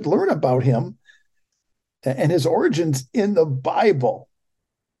we should learn about him and his origins in the Bible.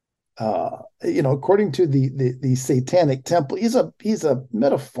 According to the Satanic Temple, he's a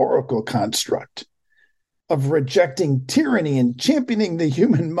metaphorical construct of rejecting tyranny and championing the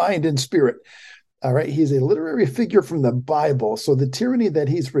human mind and spirit. All right, he's a literary figure from the Bible. So the tyranny that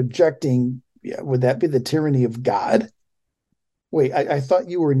he's rejecting, would that be the tyranny of God? Wait, I thought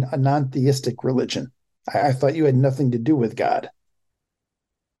you were a non-theistic religion. I thought you had nothing to do with God.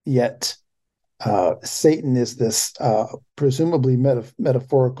 Yet, Satan is this presumably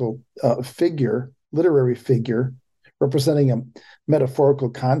metaphorical figure, literary figure, representing a metaphorical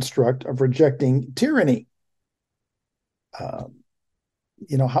construct of rejecting tyranny.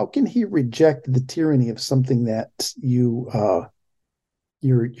 How can he reject the tyranny of something that you're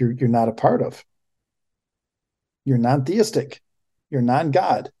not a part of? You're non-theistic. You're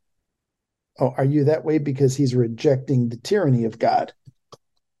non-God. Oh, are you that way because he's rejecting the tyranny of God?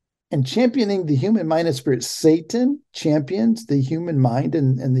 And championing the human mind and spirit. Satan champions the human mind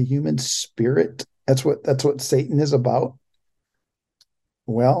and the human spirit. That's what Satan is about.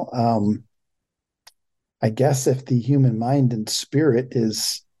 Well, I guess if the human mind and spirit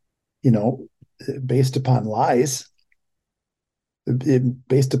is, based upon lies,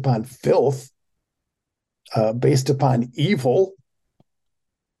 based upon filth, based upon evil,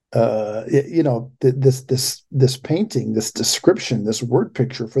 this painting, this description, this word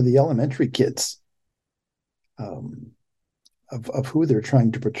picture for the elementary kids of who they're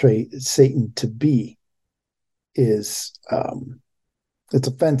trying to portray Satan to be is it's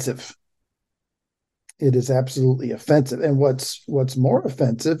offensive. It is absolutely offensive. And what's more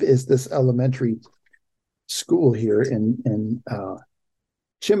offensive is this elementary school here in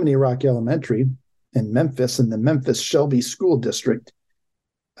Chimney Rock Elementary in Memphis, in the Memphis Shelby School District.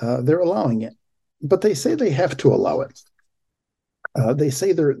 They're allowing it, but they say they have to allow it. They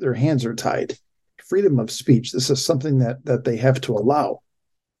say their hands are tied. Freedom of speech. This is something that they have to allow.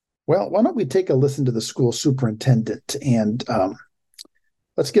 Well, why don't we take a listen to the school superintendent and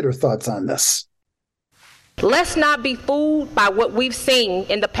let's get her thoughts on this. Let's not be fooled by what we've seen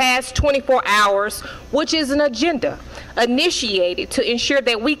in the past 24 hours, which is an agenda initiated to ensure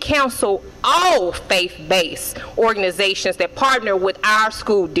that we counsel all faith-based organizations that partner with our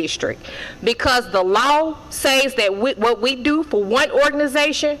school district. Because the law says that what we do for one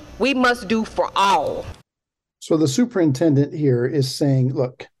organization, we must do for all. So the superintendent here is saying,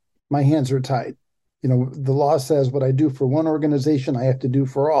 look, my hands are tied. The law says what I do for one organization, I have to do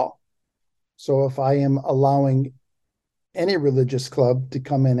for all. So if I am allowing any religious club to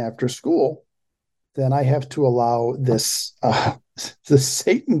come in after school, then I have to allow this the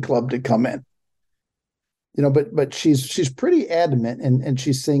Satan club to come in. But she's pretty adamant, and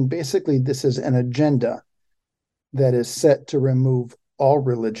she's saying basically this is an agenda that is set to remove all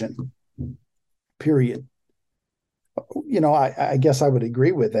religion. Period. I guess I would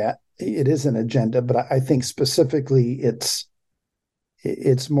agree with that. It is an agenda, but I think specifically it's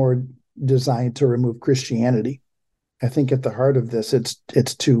more designed to remove Christianity. I think at the heart of this,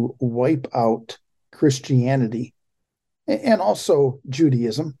 it's to wipe out Christianity and also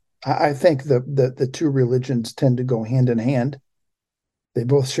Judaism. I think the two religions tend to go hand in hand. They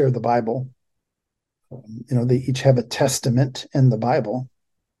both share the Bible. They each have a testament in the Bible.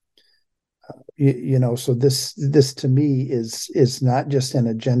 So this to me is not just an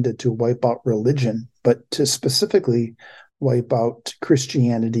agenda to wipe out religion, but to specifically wipe out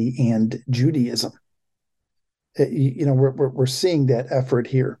Christianity and Judaism. We're seeing that effort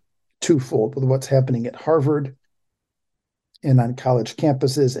here twofold with what's happening at Harvard and on college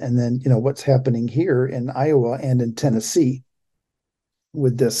campuses, and then what's happening here in Iowa and in Tennessee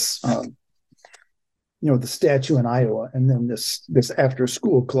with this the statue in Iowa, and then this after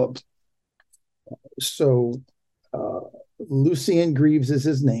school club. So Lucian Greaves is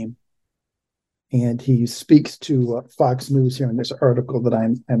his name, and he speaks to Fox News here in this article that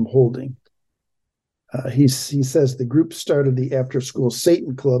I'm holding. He says the group started the After School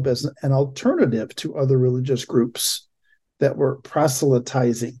Satan Club as an alternative to other religious groups that were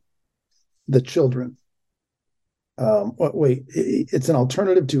proselytizing the children. It's an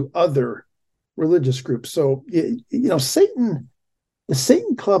alternative to other religious groups. So, Satan, the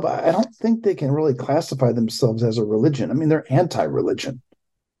Satan Club, I don't think they can really classify themselves as a religion. I mean, they're anti-religion.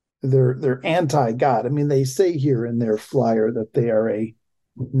 They're anti-God. I mean, they say here in their flyer that they are a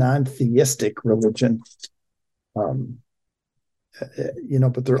non-theistic religion, but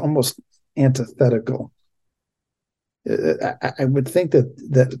they're almost antithetical. I would think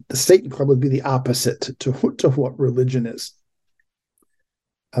that the Satan Club would be the opposite to what religion is.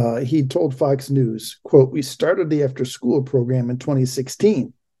 He told Fox News, quote, "We started the after-school program in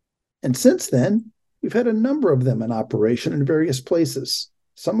 2016, and since then, we've had a number of them in operation in various places.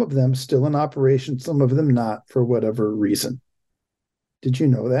 Some of them still in operation, some of them not, for whatever reason." Did you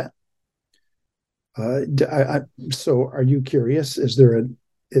know that? So are you curious? Is there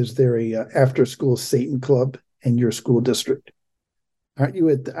a after-school Satan Club in your school district? Aren't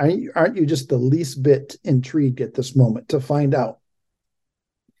you just the least bit intrigued at this moment to find out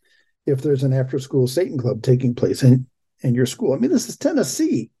if there's an after-school Satan Club taking place in your school? I mean, this is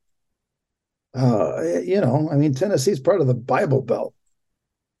Tennessee. I mean, Tennessee's part of the Bible Belt.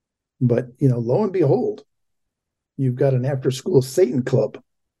 But, lo and behold, you've got an after-school Satan club.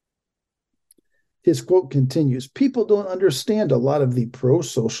 His quote continues, "People don't understand a lot of the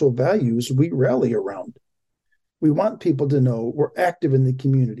pro-social values we rally around. We want people to know we're active in the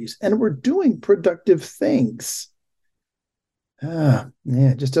communities and we're doing productive things."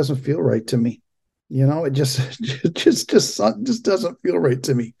 It just doesn't feel right to me. It just doesn't feel right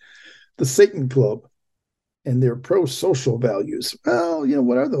to me. The Satan Club and their pro-social values. Well,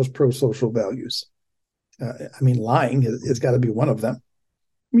 what are those pro-social values? Lying has got to be one of them.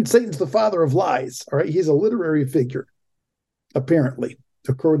 Satan's the father of lies. All right, he's a literary figure, apparently,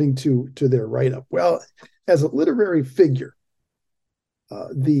 according to their write-up. Well, as a literary figure,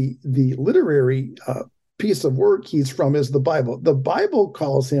 the literary piece of work he's from is the Bible. The Bible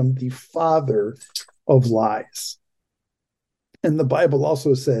calls him the father of lies. And the Bible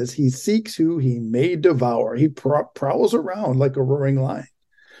also says he seeks who he may devour. He prowls around like a roaring lion,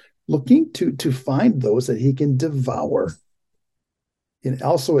 looking to find those that he can devour. And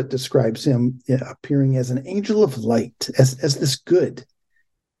also it describes him appearing as an angel of light, as this good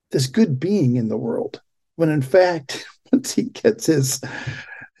being in the world. When in fact, once he gets his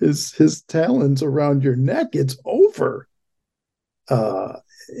talons around your neck, it's over. I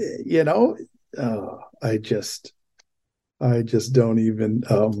just don't even.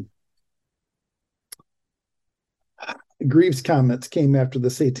 Greaves' comments came after the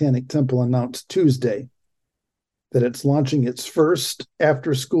Satanic Temple announced Tuesday that it's launching its first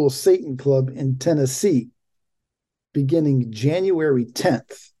after-school Satan Club in Tennessee, beginning January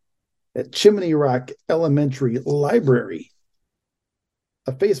 10th at Chimney Rock Elementary Library.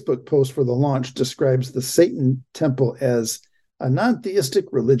 A Facebook post for the launch describes the Satan Temple as a non-theistic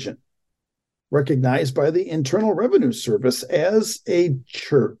religion recognized by the Internal Revenue Service as a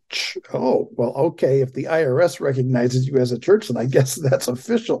church. Oh, well, okay. If the IRS recognizes you as a church, then I guess that's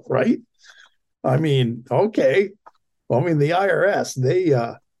official, right? Okay. Well, the IRS,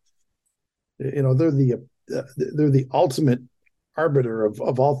 they're the ultimate arbiter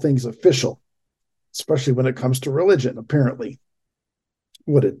of all things official, especially when it comes to religion, apparently.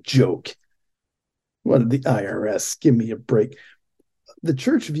 What a joke. What did the IRS? Give me a break. The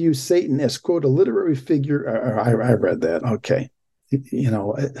church views Satan as, quote, a literary figure. I read that. Okay.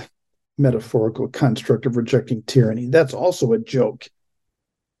 A metaphorical construct of rejecting tyranny. That's also a joke.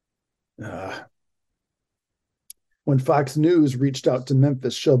 When Fox News reached out to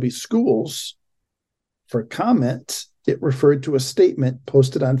Memphis Shelby Schools for comment, it referred to a statement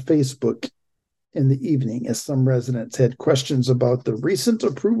posted on Facebook in the evening as some residents had questions about the recent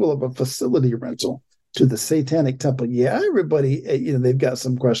approval of a facility rental to the Satanic Temple. Yeah, everybody, they've got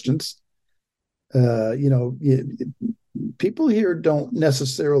some questions. People here don't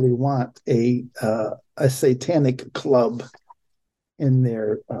necessarily want a satanic club in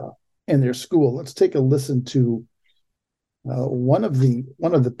their school. Let's take a listen to one of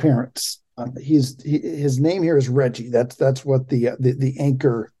the parents. His name here is Reggie. That's what the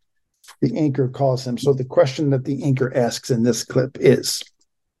anchor calls him. So the question that the anchor asks in this clip is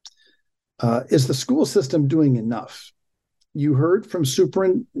the school system doing enough? You heard from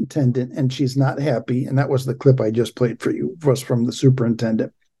superintendent and she's not happy. And that was the clip I just played for you, was from the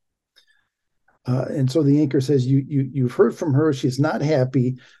superintendent. And so the anchor says, you've heard from her. She's not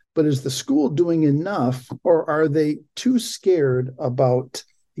happy, but is the school doing enough, or are they too scared about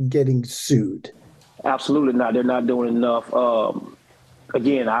getting sued? Absolutely not. They're not doing enough.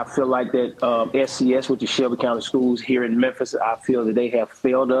 Again, I feel like that SCS, with the Shelby County Schools here in Memphis, I feel that they have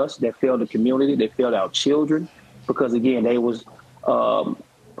failed us. They failed the community. They failed our children because, again, they was a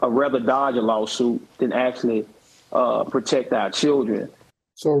rather dodge a lawsuit than actually protect our children.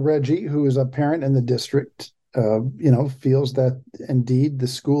 So Reggie, who is a parent in the district, feels that indeed the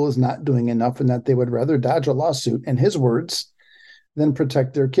school is not doing enough and that they would rather dodge a lawsuit, in his words, than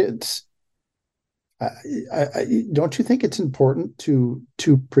protect their kids. Don't you think it's important to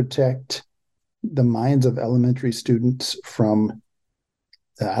protect the minds of elementary students from,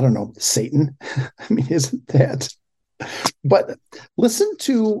 Satan? Isn't that? But listen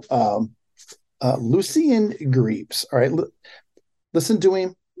to Lucien Greaves. All right, listen to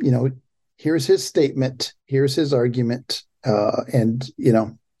him. Here's his statement. Here's his argument, and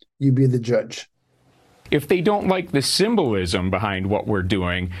you be the judge. If they don't like the symbolism behind what we're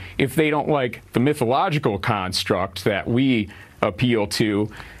doing, if they don't like the mythological construct that we appeal to,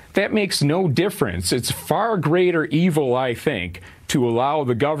 that makes no difference. It's far greater evil, I think, to allow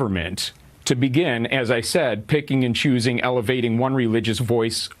the government to begin, as I said, picking and choosing, elevating one religious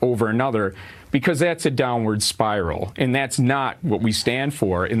voice over another, because that's a downward spiral, and that's not what we stand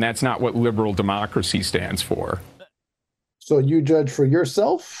for, and that's not what liberal democracy stands for. So you judge for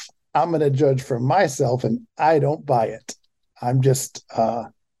yourself, I'm going to judge for myself, and I don't buy it. I'm just,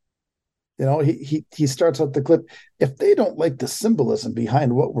 he starts out the clip. If they don't like the symbolism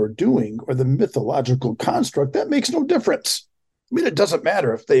behind what we're doing or the mythological construct, that makes no difference. I mean, it doesn't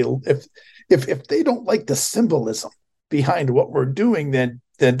matter if they don't like the symbolism behind what we're doing,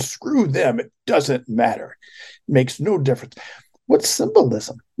 then screw them. It doesn't matter. It makes no difference. What's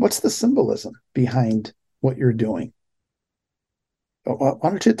symbolism? What's the symbolism behind what you're doing? Why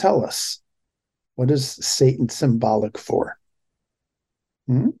don't you tell us? What is Satan symbolic for?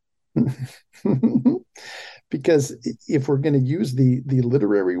 Because if we're going to use the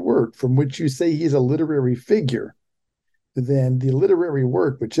literary work from which you say he's a literary figure, then the literary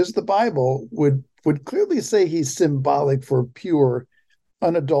work, which is the Bible, would clearly say he's symbolic for pure,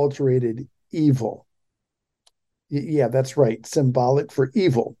 unadulterated evil. Yeah, that's right. Symbolic for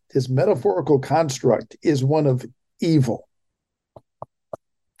evil. His metaphorical construct is one of evil.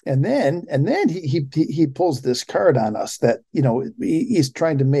 And then he pulls this card on us that, he's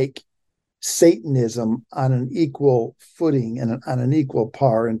trying to make Satanism on an equal footing and on an equal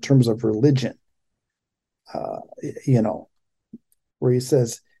par in terms of religion. Where he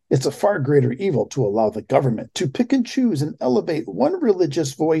says it's a far greater evil to allow the government to pick and choose and elevate one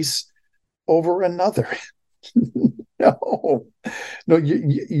religious voice over another. No,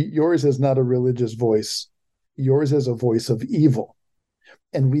 yours is not a religious voice. Yours is a voice of evil.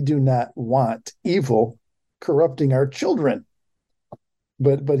 And we do not want evil corrupting our children.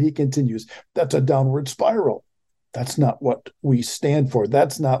 But he continues, that's a downward spiral. That's not what we stand for.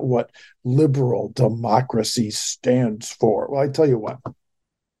 That's not what liberal democracy stands for. Well, I tell you what,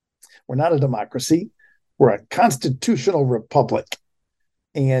 we're not a democracy. We're a constitutional republic.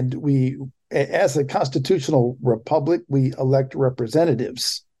 And as a constitutional republic, we elect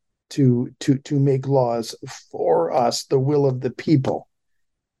representatives to make laws for us, the will of the people.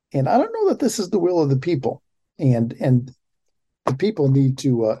 And I don't know that this is the will of the people. And the people need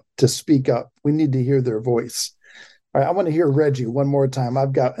to speak up. We need to hear their voice. All right, I want to hear Reggie one more time.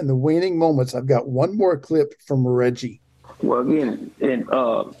 In the waning moments, I've got one more clip from Reggie. Well, again,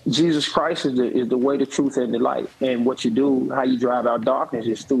 Jesus Christ is the way, the truth, and the light. And what you do, how you drive out darkness,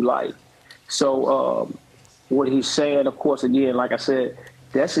 is through light. So what he's saying, of course, again, like I said,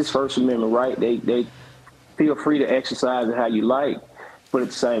 that's his First Amendment right. They feel free to exercise it how you like, but at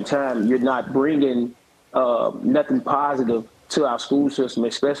the same time, you're not bringing nothing positive to our school system,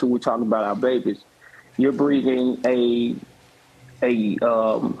 especially when we're talking about our babies. You're bringing a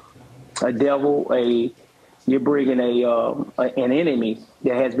devil, you're bringing an enemy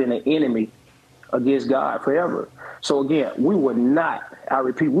that has been an enemy against God forever. So again, we would not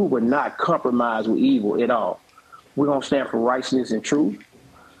compromise with evil at all. We're going to stand for righteousness and truth.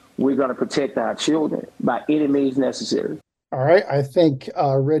 We're going to protect our children by any means necessary. All right. I think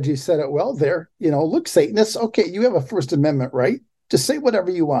Reggie said it well there. Look, Satanists, okay, you have a First Amendment right. Just say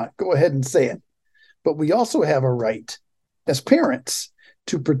whatever you want. Go ahead and say it. But we also have a right as parents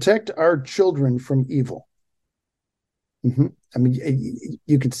to protect our children from evil. Mm-hmm. I mean,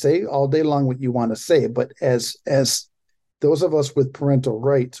 you could say all day long what you want to say, but as those of us with parental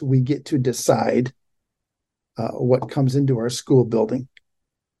rights, we get to decide what comes into our school building.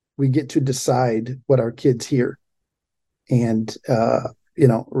 We get to decide what our kids hear. And,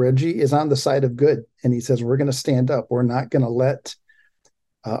 Reggie is on the side of good. And he says, we're going to stand up. We're not just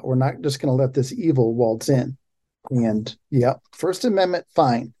going to let this evil waltz in. And yeah, First Amendment,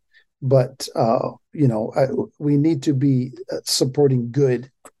 fine. But, we need to be supporting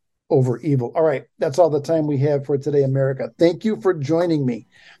good over evil. All right. That's all the time we have for today, America. Thank you for joining me.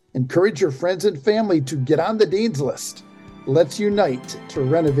 Encourage your friends and family to get on the Dean's List. Let's unite to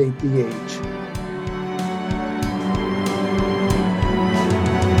renovate the age.